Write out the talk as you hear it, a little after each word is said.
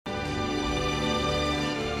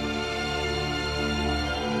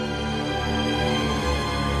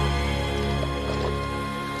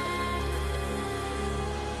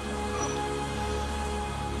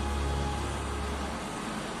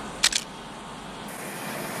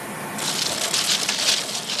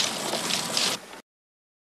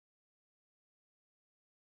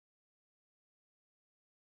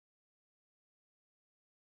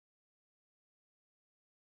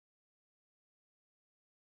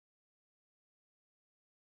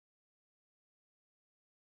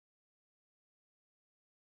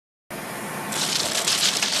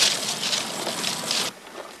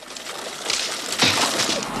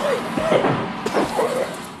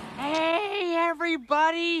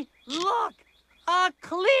everybody! Look! A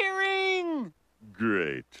clearing!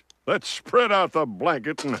 Great. Let's spread out the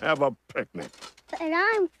blanket and have a picnic. But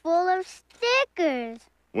I'm full of stickers.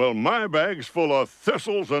 Well, my bag's full of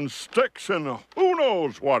thistles and sticks and who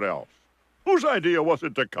knows what else. Whose idea was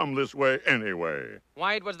it to come this way anyway?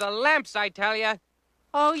 Why, it was the lamps, I tell you.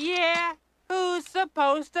 Oh, yeah? Who's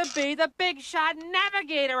supposed to be the big shot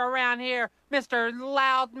navigator around here? Mr.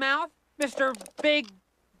 Loudmouth? Mr. Big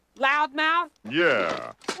Loudmouth?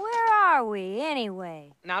 Yeah. Where are we,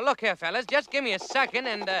 anyway? Now, look here, fellas. Just give me a second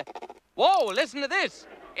and, Whoa, listen to this.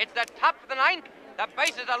 It's the top of the ninth. The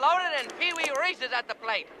bases are loaded and Pee Wee races at the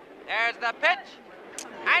plate. There's the pitch.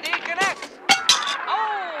 And he connects.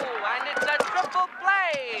 Oh, and it's a triple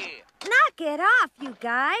play. Knock it off, you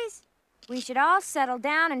guys. We should all settle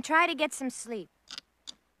down and try to get some sleep.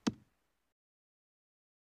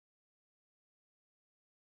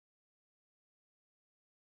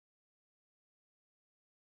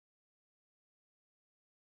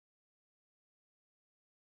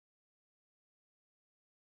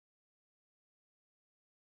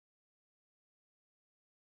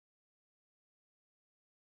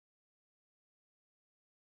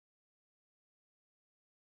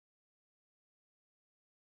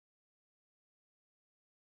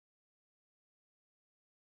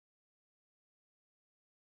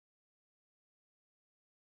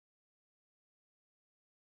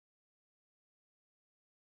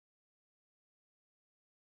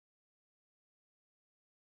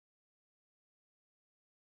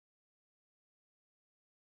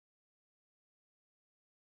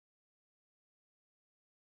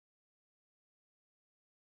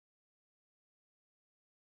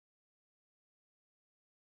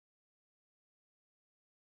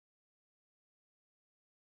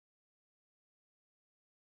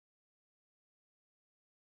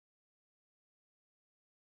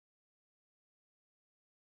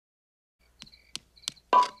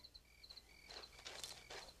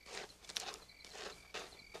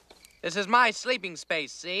 This is my sleeping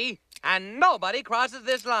space, see? And nobody crosses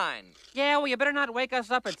this line. Yeah, well, you better not wake us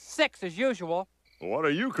up at 6 as usual. What are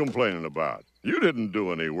you complaining about? You didn't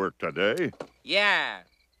do any work today. Yeah.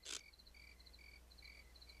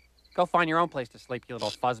 Go find your own place to sleep, you little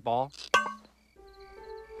fuzzball.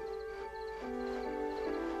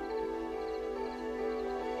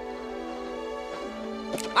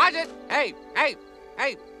 Watch it! Hey!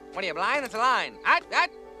 What are you, blind? It's a line.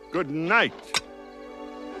 Good night.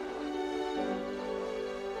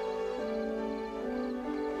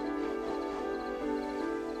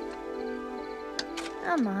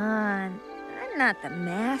 Come on. I'm not the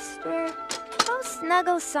master. Go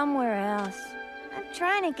snuggle somewhere else. I'm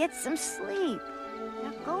trying to get some sleep.